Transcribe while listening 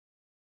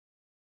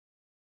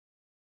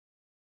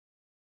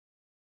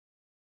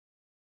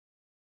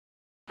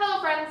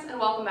friends, and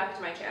welcome back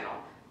to my channel.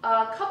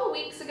 A couple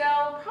weeks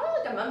ago,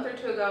 probably like a month or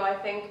two ago, I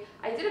think,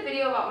 I did a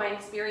video about my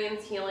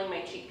experience healing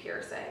my cheek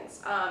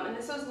piercings. And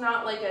this was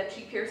not like a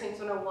cheek piercings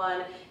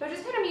 101. It was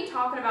just kind of me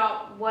talking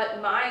about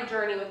what my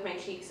journey with my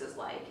cheeks is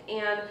like.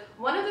 And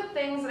one of the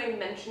things that I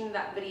mentioned in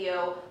that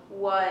video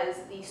was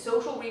the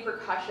social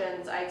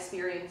repercussions I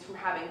experienced from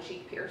having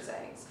cheek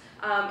piercings.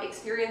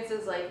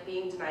 Experiences like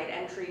being denied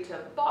entry to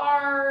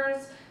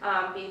bars,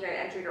 being denied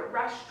entry to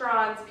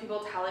restaurants,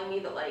 people telling me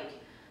that like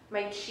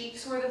my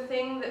cheeks were the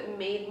thing that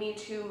made me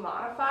too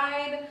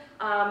modified,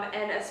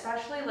 and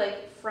especially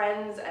like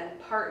friends and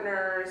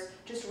partners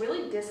just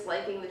really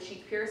disliking the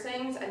cheek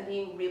piercings and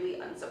being really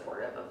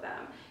unsupportive of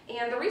them.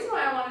 And the reason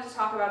why I wanted to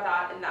talk about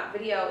that in that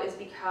video is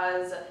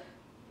because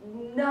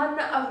none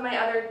of my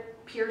other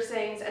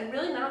piercings and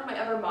really none of my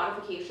other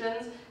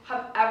modifications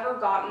have ever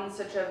gotten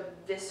such a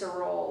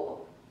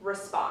visceral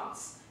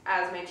response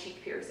as my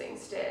cheek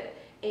piercings did.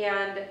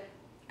 And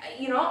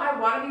you know, I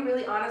want to be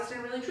really honest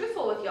and really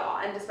truthful with y'all,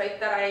 and despite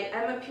that I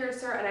am a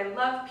piercer and I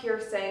love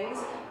piercings,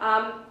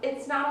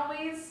 it's not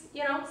always,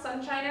 you know,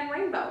 sunshine and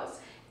rainbows.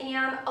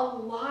 And a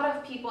lot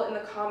of people in the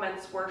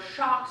comments were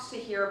shocked to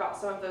hear about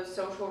some of those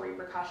social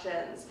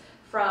repercussions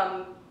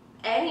from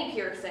any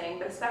piercing,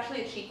 but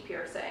especially a cheek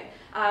piercing.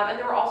 And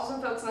there were also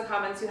some folks in the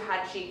comments who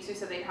had cheeks who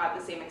said they'd had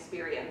the same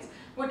experience,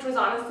 which was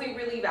honestly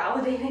really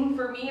validating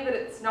for me that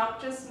it's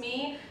not just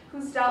me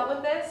who's dealt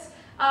with this.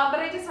 But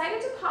I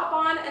decided to pop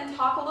on and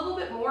talk a little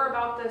bit more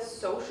about the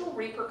social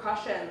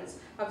repercussions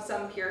of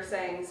some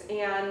piercings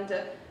and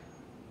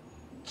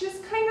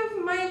just kind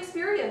of my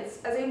experience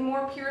as a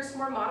more pierced,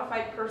 more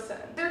modified person.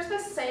 There's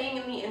this saying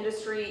in the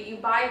industry, you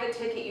buy the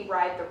ticket, you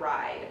ride the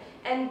ride.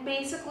 And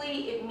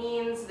basically it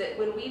means that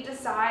when we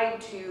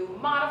decide to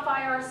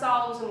modify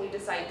ourselves and we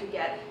decide to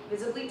get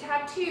visibly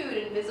tattooed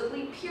and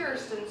visibly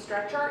pierced and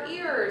stretch our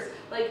ears,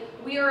 like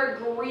we are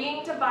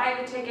agreeing to buy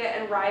the ticket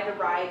and ride the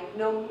ride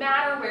no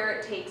matter where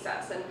it takes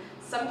us. And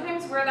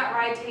sometimes where that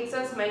ride takes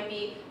us might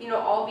be, you know,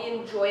 all the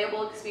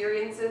enjoyable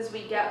experiences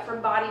we get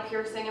from body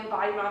piercing and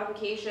body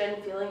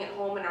modification, feeling at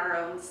home in our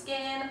own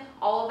skin,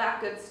 all of that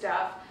good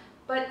stuff.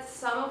 But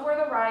some of where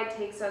the ride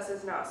takes us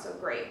is not so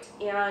great.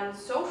 And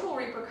social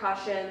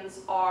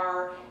repercussions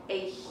are a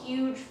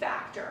huge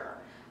factor.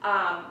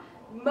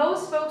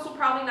 Most folks will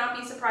probably not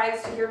be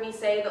surprised to hear me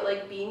say that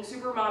like being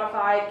super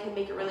modified can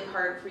make it really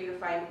hard for you to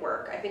find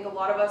work. I think a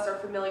lot of us are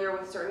familiar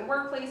with certain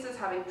workplaces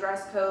having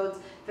dress codes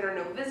that are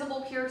no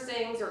visible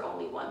piercings or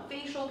only one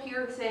facial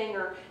piercing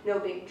or no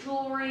big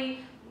jewelry.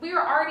 We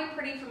are already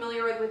pretty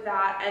familiar with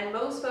that, and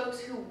most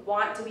folks who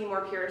want to be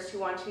more pierced, who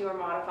want to be more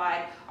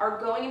modified, are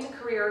going into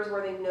careers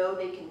where they know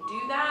they can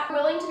do that. They're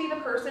willing to be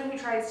the person who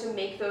tries to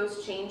make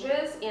those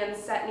changes and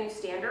set new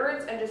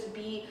standards and just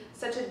be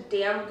such a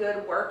damn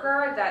good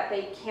worker that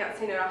they can't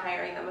say no to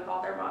hiring them with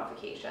all their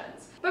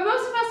modifications. But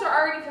most of us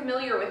are already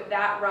familiar with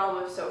that realm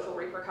of social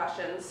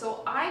repercussions,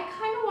 so I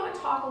kind of want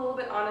to talk a little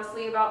bit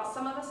honestly about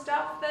some of the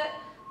stuff that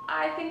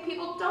I think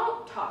people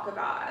don't talk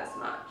about as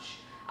much.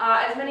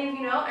 As many of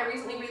you know, I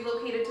recently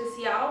relocated to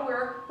Seattle,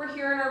 where we're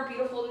here in our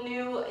beautiful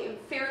new,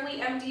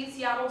 fairly empty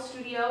Seattle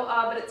studio,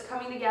 but it's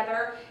coming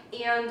together.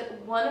 And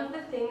one of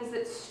the things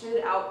that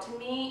stood out to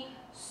me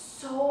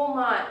so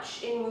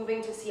much in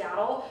moving to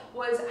Seattle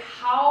was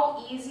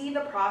how easy the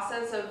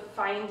process of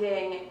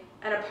finding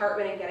an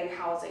apartment and getting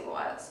housing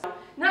was.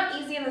 Not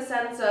easy in the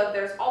sense of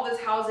there's all this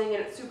housing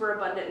and it's super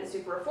abundant and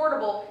super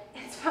affordable.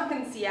 It's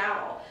fucking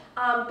Seattle.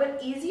 But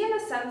easy in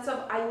the sense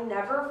of I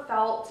never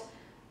felt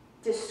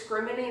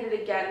discriminated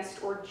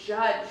against or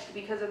judged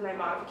because of my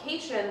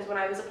modifications when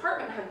I was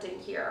apartment hunting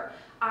here.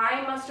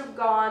 I must have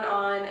gone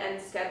on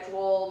and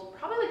scheduled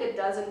probably like a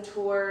dozen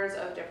tours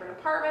of different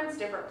apartments,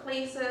 different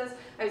places.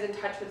 I was in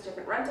touch with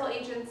different rental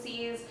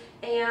agencies,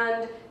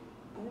 and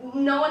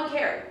no one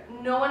cared.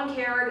 No one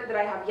cared that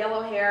I have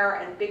yellow hair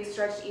and big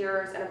stretched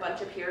ears and a bunch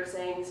of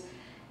piercings.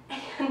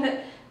 And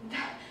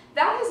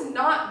that has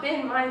not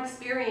been my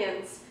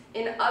experience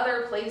in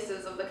other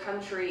places of the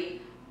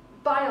country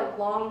by a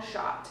long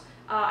shot.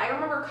 I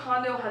remember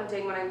condo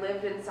hunting when I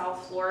lived in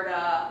South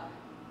Florida,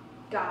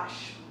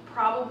 gosh,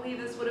 probably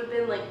this would have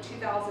been like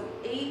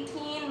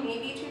 2018,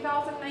 maybe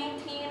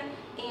 2019,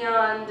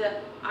 and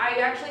I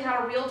actually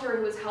had a realtor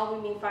who was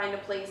helping me find a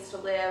place to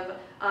live.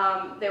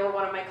 They were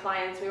one of my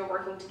clients, we were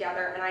working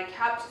together, and I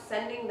kept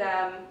sending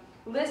them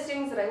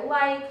listings that I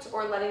liked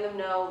or letting them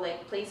know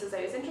like places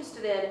I was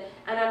interested in,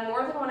 and on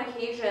more than one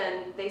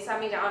occasion they sat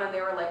me down and they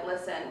were like,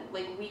 listen,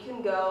 like we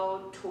can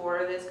go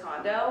tour this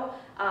condo,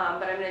 but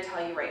I'm going to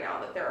tell you right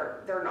now that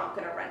they're not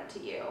going to rent to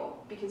you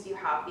because you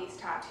have these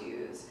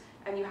tattoos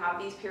and you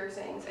have these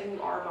piercings and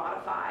you are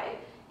modified,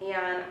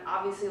 and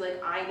obviously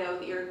like I know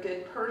that you're a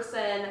good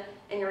person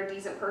and you're a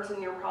decent person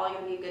and you're probably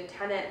going to be a good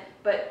tenant,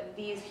 but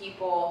these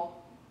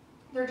people,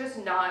 they're just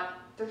not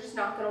going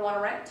to want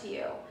to rent to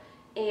you.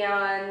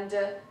 And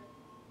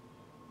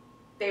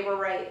they were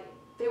right.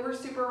 They were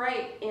super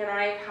right. And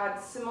I've had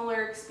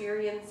similar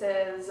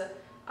experiences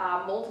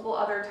multiple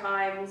other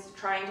times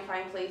trying to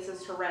find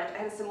places to rent.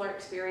 I had a similar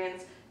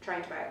experience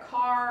trying to buy a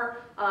car,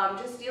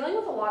 just dealing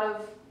with a lot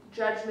of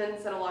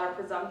judgments and a lot of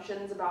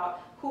presumptions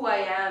about who I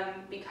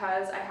am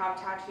because I have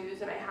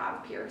tattoos and I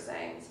have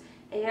piercings.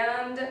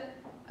 And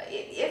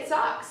it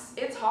sucks.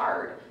 It's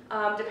hard.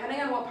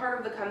 Depending on what part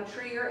of the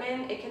country you're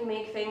in, it can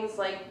make things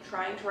like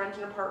trying to rent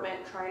an apartment,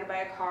 trying to buy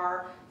a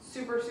car,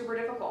 super, super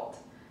difficult.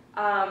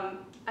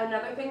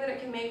 Another thing that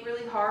it can make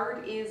really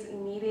hard is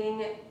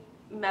needing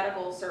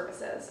medical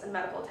services and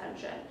medical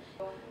attention.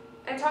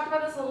 I talked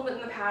about this a little bit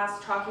in the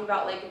past, talking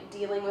about like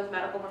dealing with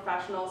medical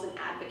professionals and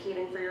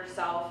advocating for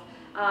yourself,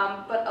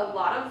 but a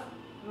lot of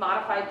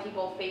modified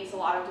people face a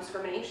lot of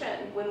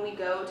discrimination when we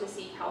go to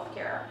seek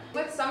healthcare.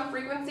 With some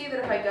frequency, that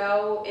if I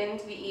go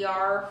into the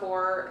ER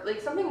for like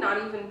something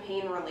not even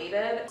pain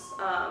related,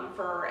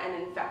 for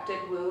an infected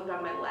wound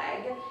on my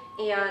leg,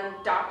 and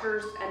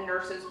doctors and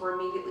nurses were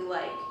immediately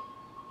like,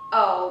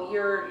 oh,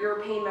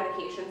 you're pain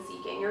medication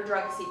seeking, you're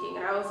drug seeking,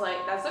 and I was like,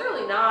 that's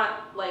literally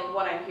not like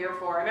what I'm here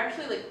for. I'm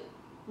actually like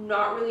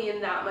not really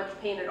in that much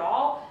pain at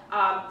all.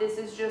 This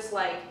is just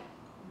like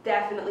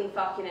definitely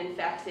fucking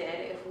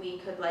infected. If we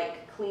could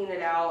like clean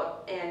it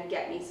out and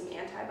get me some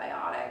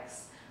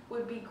antibiotics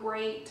would be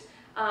great.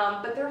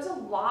 But there's a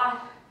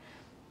lot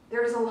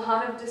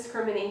of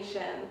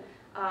discrimination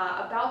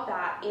about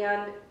that,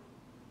 and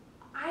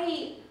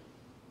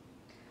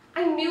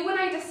I knew when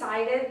I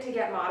decided to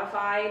get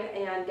modified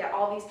and get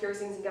all these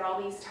piercings and get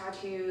all these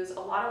tattoos, a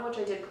lot of which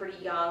I did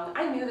pretty young,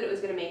 I knew that it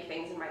was going to make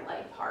things in my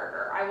life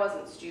harder. I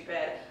wasn't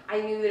stupid. I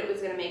knew that it was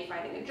going to make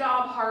finding a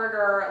job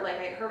harder. Like,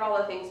 I'd heard all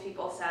the things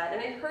people said, and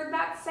I'd heard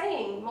that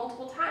saying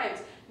multiple times,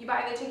 you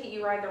buy the ticket,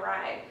 you ride the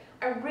ride.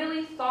 I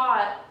really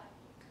thought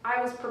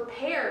I was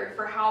prepared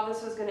for how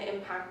this was going to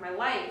impact my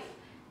life.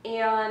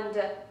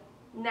 And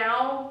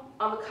now,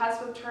 on the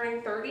cusp of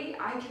turning 30,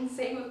 I can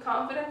say with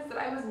confidence that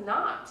I was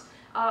not.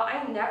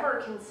 I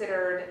never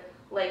considered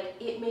like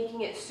it making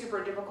it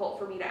super difficult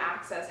for me to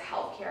access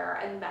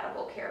healthcare and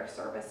medical care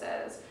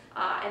services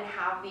and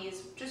have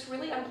these just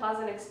really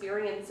unpleasant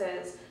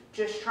experiences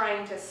just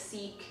trying to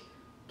seek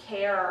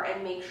care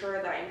and make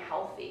sure that I'm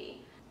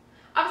healthy.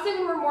 Obviously,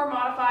 when we're more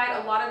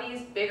modified, a lot of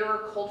these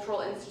bigger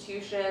cultural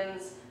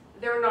institutions,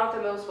 they're not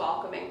the most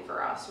welcoming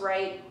for us,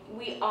 right?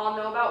 We all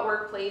know about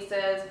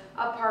workplaces,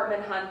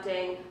 apartment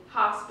hunting,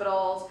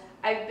 hospitals.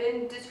 I've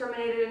been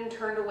discriminated and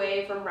turned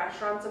away from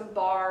restaurants and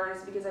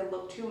bars because I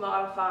look too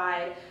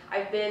modified.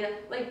 I've been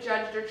like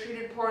judged or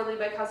treated poorly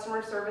by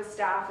customer service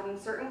staff in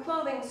certain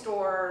clothing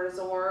stores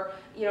or,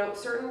 you know,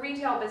 certain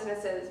retail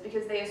businesses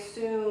because they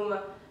assume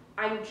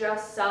I'm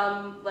just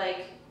some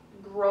like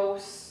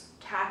gross,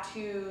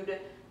 tattooed,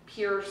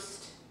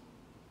 pierced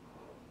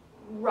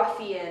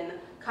ruffian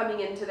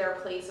coming into their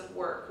place of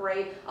work,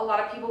 right? A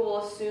lot of people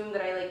will assume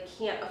that I like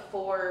can't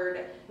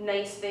afford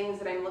nice things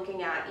that I'm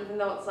looking at, even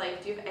though it's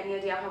like, do you have any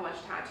idea how much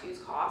tattoos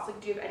cost? Like,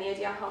 do you have any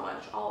idea how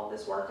much all of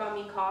this work on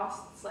me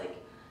costs? Like,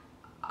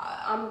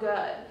 I'm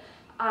good.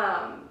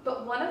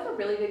 But one of the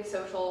really big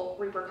social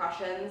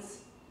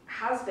repercussions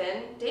has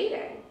been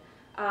dating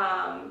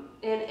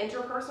in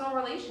interpersonal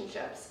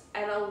relationships.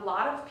 And a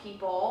lot of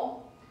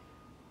people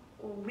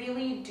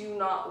really do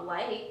not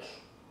like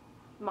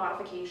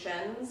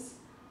modifications.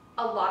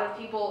 A lot of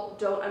people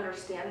don't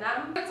understand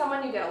them. If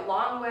someone you get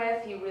along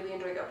with, you really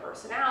enjoy their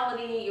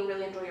personality, you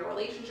really enjoy your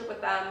relationship with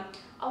them,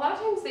 a lot of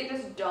times they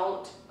just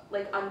don't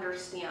like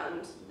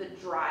understand the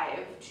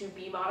drive to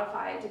be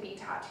modified, to be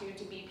tattooed,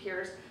 to be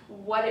pierced,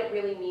 what it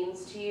really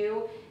means to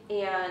you.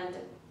 And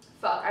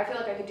fuck, I feel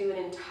like I could do an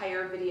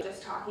entire video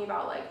just talking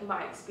about like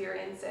my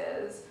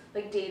experiences,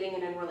 like dating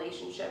and in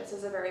relationships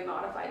as a very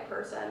modified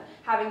person,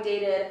 having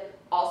dated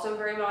also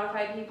very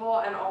modified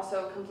people and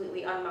also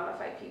completely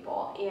unmodified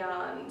people,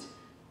 and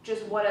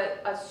just what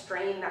a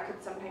strain that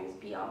could sometimes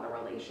be on the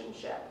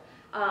relationship.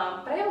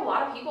 But I have a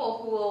lot of people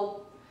who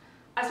will,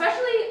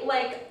 especially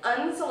like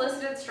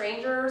unsolicited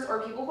strangers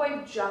or people who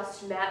I've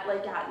just met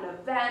like at an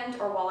event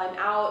or while I'm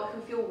out,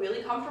 who feel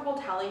really comfortable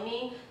telling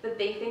me that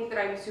they think that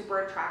I'm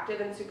super attractive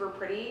and super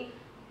pretty.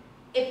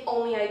 If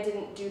only I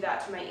didn't do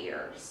that to my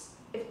ears.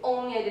 If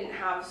only I didn't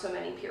have so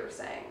many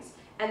piercings.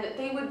 And that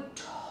they would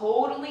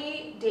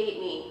totally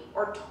date me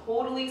or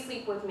totally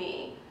sleep with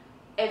me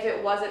if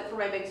it wasn't for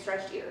my big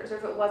stretched ears or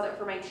if it wasn't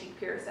for my cheek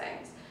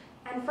piercings.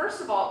 And first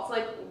of all, it's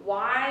like,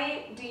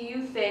 why do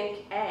you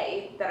think,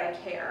 A, that I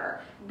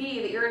care, B,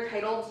 that you're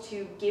entitled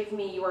to give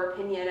me your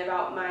opinion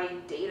about my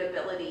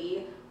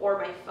dateability or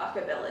my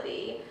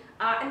fuckability,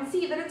 and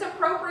C, that it's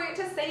appropriate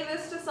to say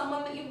this to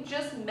someone that you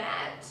just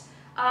met.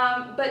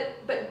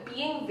 But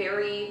being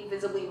very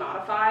visibly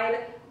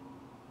modified,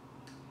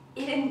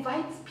 it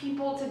invites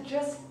people to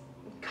just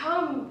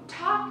come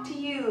talk to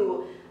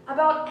you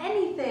about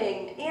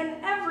anything and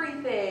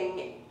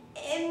everything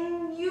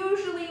in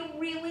usually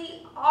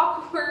really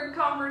awkward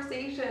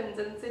conversations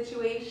and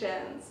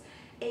situations.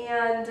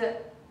 And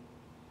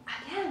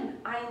again,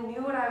 I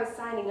knew what I was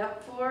signing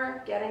up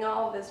for, getting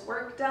all of this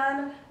work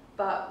done,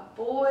 but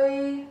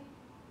boy,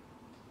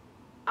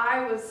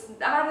 I was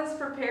not as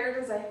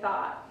prepared as I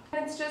thought.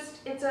 And it's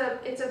just, it's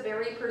a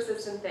very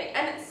persistent thing.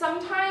 And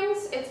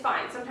sometimes it's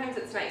fine, sometimes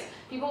it's nice.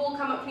 People will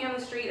come up to me on the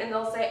street and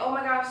they'll say, oh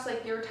my gosh,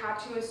 like your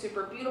tattoo is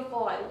super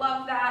beautiful, I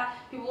love that.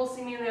 People will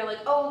see me and they're like,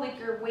 oh, like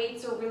your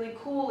weights are really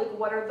cool, like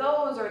what are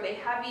those, are they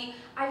heavy?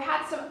 I've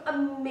had some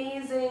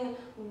amazing,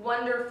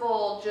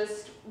 wonderful,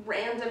 just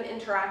random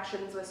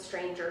interactions with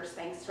strangers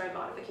thanks to my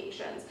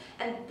modifications.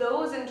 And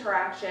those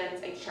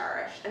interactions I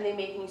cherish and they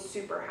make me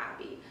super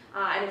happy.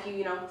 And if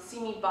you,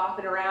 see me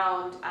bopping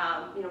around,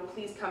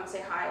 please come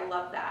say hi, I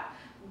love that.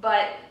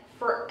 But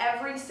for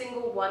every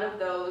single one of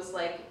those,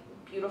 like,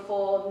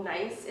 beautiful,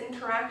 nice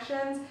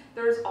interactions,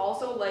 there's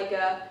also like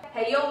a,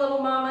 hey, yo, little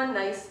mama,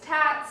 nice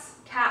tats,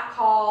 cat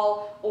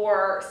call,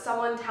 or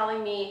someone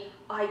telling me,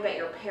 I bet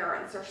your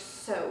parents are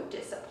so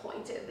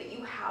disappointed that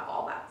you have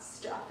all that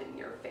stuff in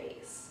your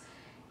face.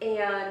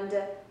 And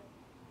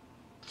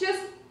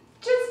just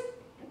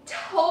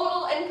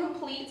total and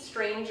complete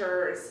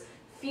strangers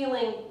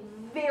feeling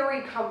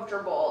very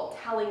comfortable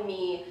telling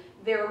me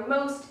their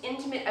most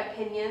intimate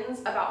opinions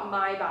about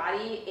my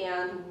body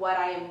and what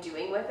I am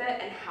doing with it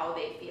and how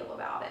they feel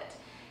about it.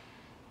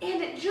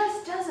 And it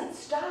just doesn't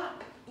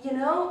stop,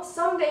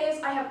 Some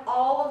days I have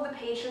all of the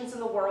patience in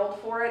the world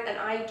for it, and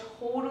I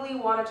totally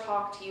want to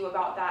talk to you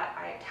about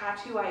that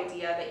tattoo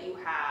idea that you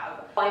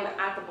have while I'm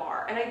at the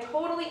bar. And I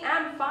totally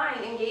am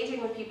fine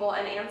engaging with people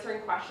and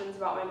answering questions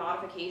about my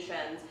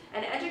modifications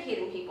and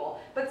educating people.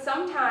 But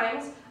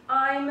sometimes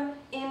I'm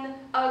in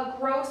a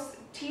gross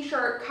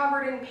t-shirt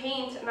covered in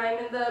paint and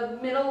I'm in the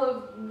middle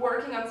of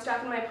working on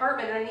stuff in my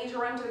apartment and I need to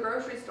run to the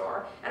grocery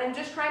store and I'm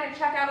just trying to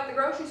check out at the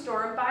grocery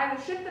store and buy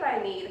the shit that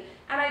I need,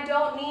 and I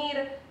don't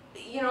need,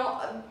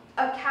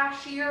 a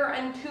cashier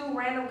and 2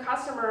 random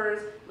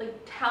customers like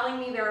telling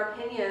me their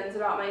opinions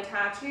about my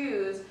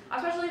tattoos,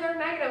 especially their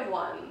negative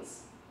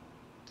ones.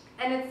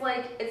 And it's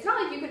like, it's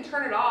not like you can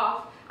turn it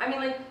off. I mean,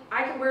 like,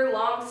 I could wear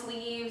long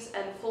sleeves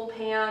and full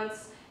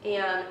pants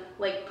and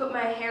like put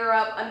my hair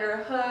up under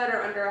a hood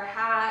or under a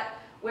hat,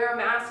 wear a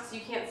mask so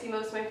you can't see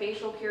most of my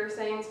facial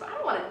piercings, but I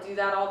don't want to do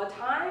that all the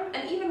time.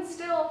 And even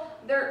still,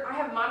 I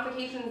have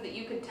modifications that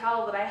you could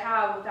tell that I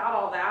have without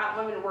all that.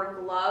 I'm going to wear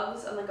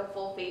gloves and like a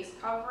full face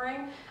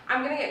covering.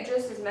 I'm going to get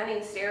just as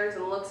many stares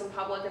and looks in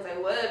public as I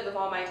would with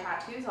all my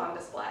tattoos on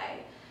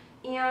display.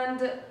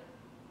 And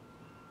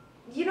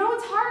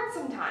it's hard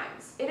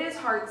sometimes. It is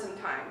hard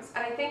sometimes.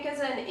 And I think as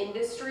an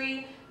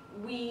industry,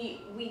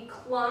 we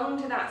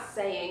clung to that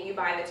saying, you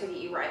buy the ticket,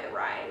 you ride the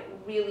ride,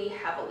 really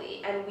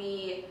heavily. And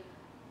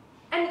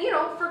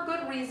for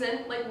good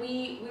reason, like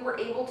we were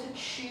able to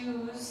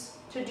choose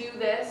to do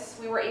this.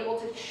 We were able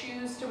to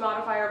choose to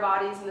modify our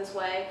bodies in this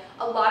way.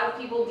 A lot of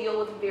people deal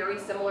with very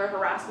similar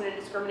harassment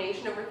and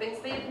discrimination over things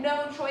they have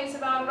no choice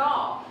about at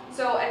all.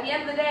 So at the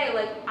end of the day,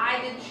 like,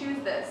 I did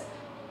choose this.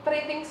 But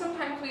I think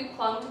sometimes we've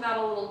clung to that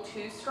a little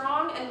too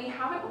strong, and we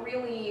haven't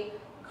really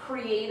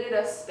created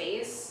a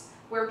space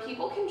where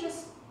people can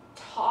just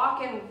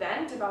talk and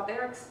vent about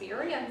their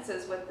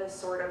experiences with this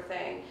sort of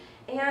thing.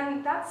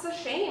 And that's a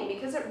shame,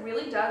 because it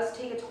really does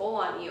take a toll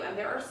on you. And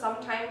there are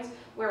some times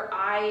where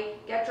I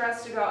get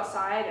dressed to go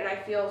outside and I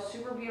feel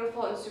super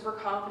beautiful and super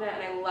confident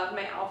and I love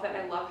my outfit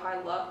and I love how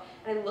I look.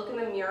 And I look in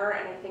the mirror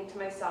and I think to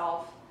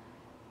myself,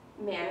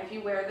 man, if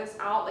you wear this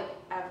out, like,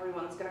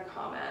 everyone's gonna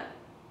comment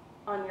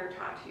on your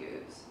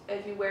tattoos.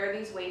 If you wear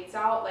these weights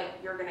out, like,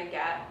 you're gonna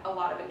get a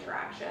lot of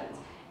interactions.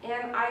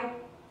 And I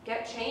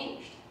get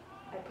changed.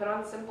 I put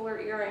on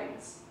simpler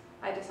earrings.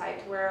 I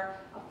decide to wear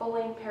a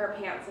full-length pair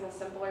of pants and a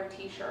simpler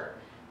t-shirt,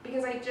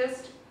 because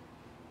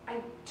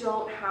I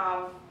don't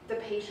have the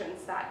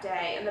patience that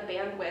day and the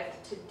bandwidth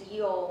to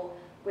deal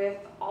with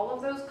all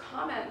of those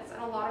comments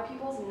and a lot of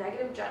people's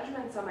negative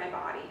judgments on my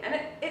body. And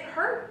it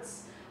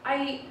hurts.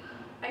 I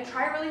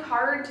try really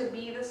hard to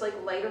be this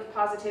like light of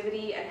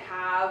positivity and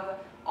have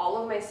all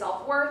of my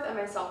self-worth and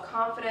my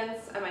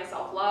self-confidence and my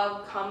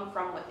self-love come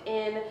from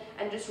within,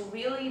 and just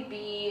really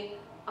be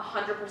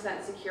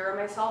 100% secure in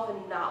myself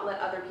and not let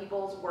other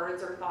people's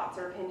words or thoughts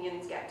or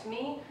opinions get to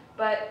me.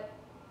 But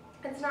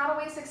it's not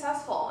always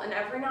successful, and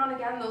every now and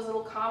again those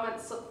little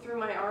comments slip through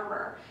my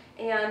armor.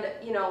 And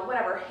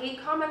whatever,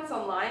 hate comments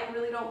online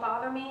really don't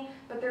bother me,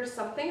 but there's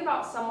something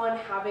about someone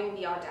having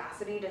the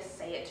audacity to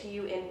say it to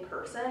you in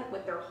person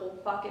with their whole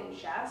fucking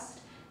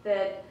chest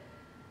that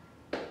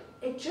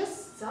it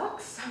just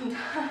sucks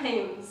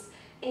sometimes.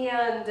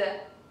 And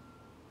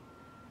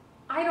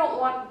I don't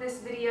want this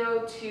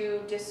video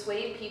to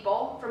dissuade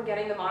people from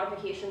getting the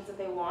modifications that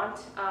they want,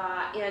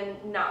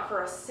 and not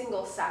for a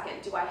single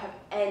second do I have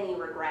any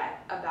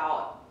regret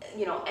about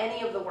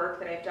any of the work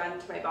that I've done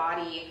to my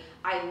body.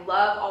 I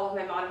love all of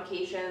my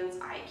modifications.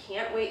 I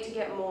can't wait to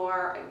get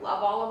more. I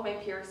love all of my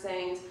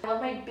piercings. I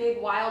love my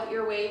big wild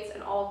ear weights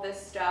and all of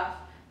this stuff,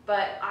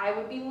 but I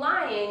would be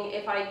lying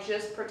if I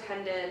just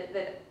pretended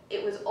that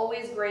it was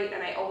always great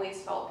and I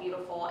always felt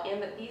beautiful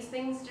and that these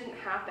things didn't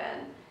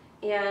happen.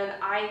 And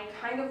I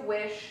kind of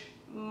wish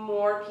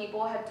more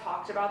people had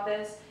talked about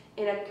this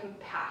in a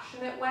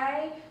compassionate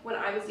way when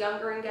I was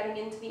younger and getting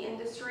into the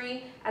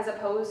industry, as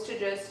opposed to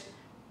just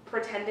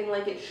pretending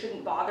like it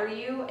shouldn't bother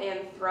you and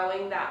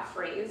throwing that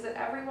phrase at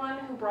everyone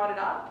who brought it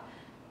up,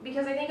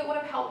 because I think it would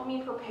have helped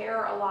me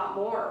prepare a lot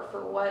more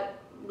for what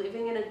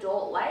living an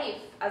adult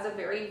life as a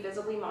very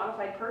visibly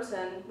modified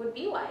person would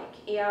be like,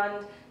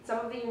 and some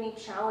of the unique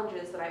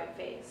challenges that I would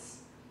face.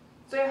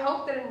 So I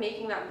hope that in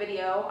making that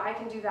video, I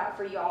can do that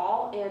for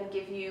y'all and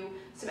give you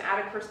some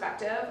added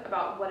perspective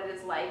about what it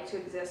is like to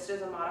exist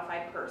as a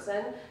modified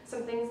person,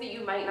 some things that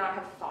you might not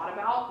have thought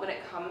about when it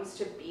comes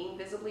to being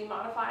visibly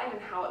modified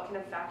and how it can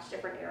affect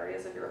different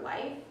areas of your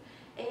life,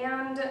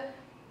 and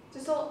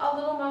just a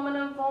little moment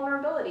of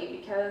vulnerability,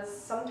 because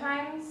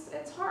sometimes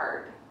it's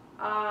hard.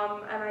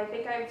 And I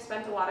think I've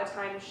spent a lot of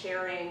time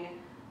sharing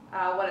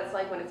what it's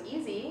like when it's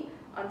easy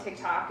on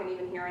TikTok and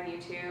even here on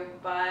YouTube,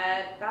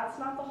 but that's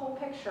not the whole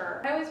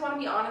picture. I always want to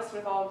be honest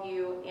with all of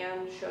you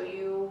and show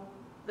you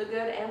the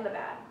good and the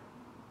bad.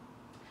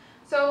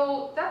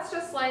 So that's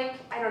just like,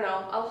 I don't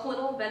know, a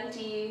little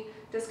venti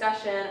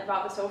discussion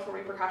about the social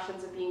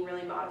repercussions of being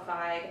really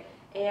modified,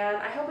 and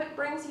I hope it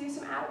brings you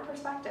some added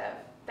perspective.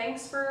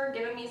 Thanks for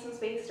giving me some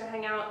space to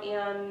hang out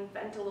and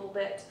vent a little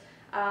bit,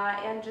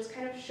 and just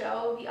kind of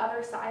show the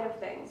other side of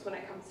things when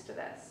it comes to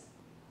this.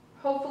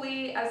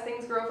 Hopefully, as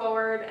things grow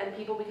forward and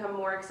people become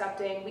more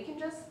accepting, we can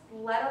just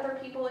let other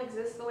people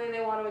exist the way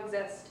they want to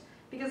exist,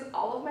 because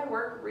all of my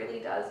work really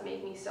does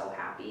make me so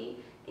happy,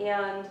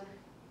 and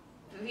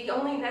the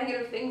only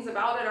negative things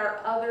about it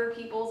are other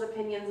people's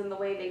opinions and the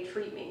way they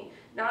treat me,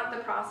 not the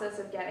process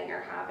of getting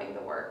or having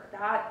the work.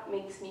 That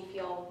makes me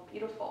feel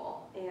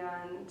beautiful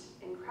and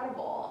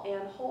incredible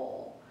and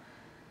whole.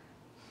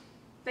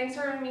 Thanks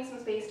for giving me some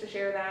space to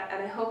share that,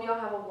 and I hope you all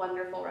have a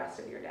wonderful rest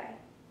of your day.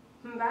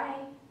 Bye!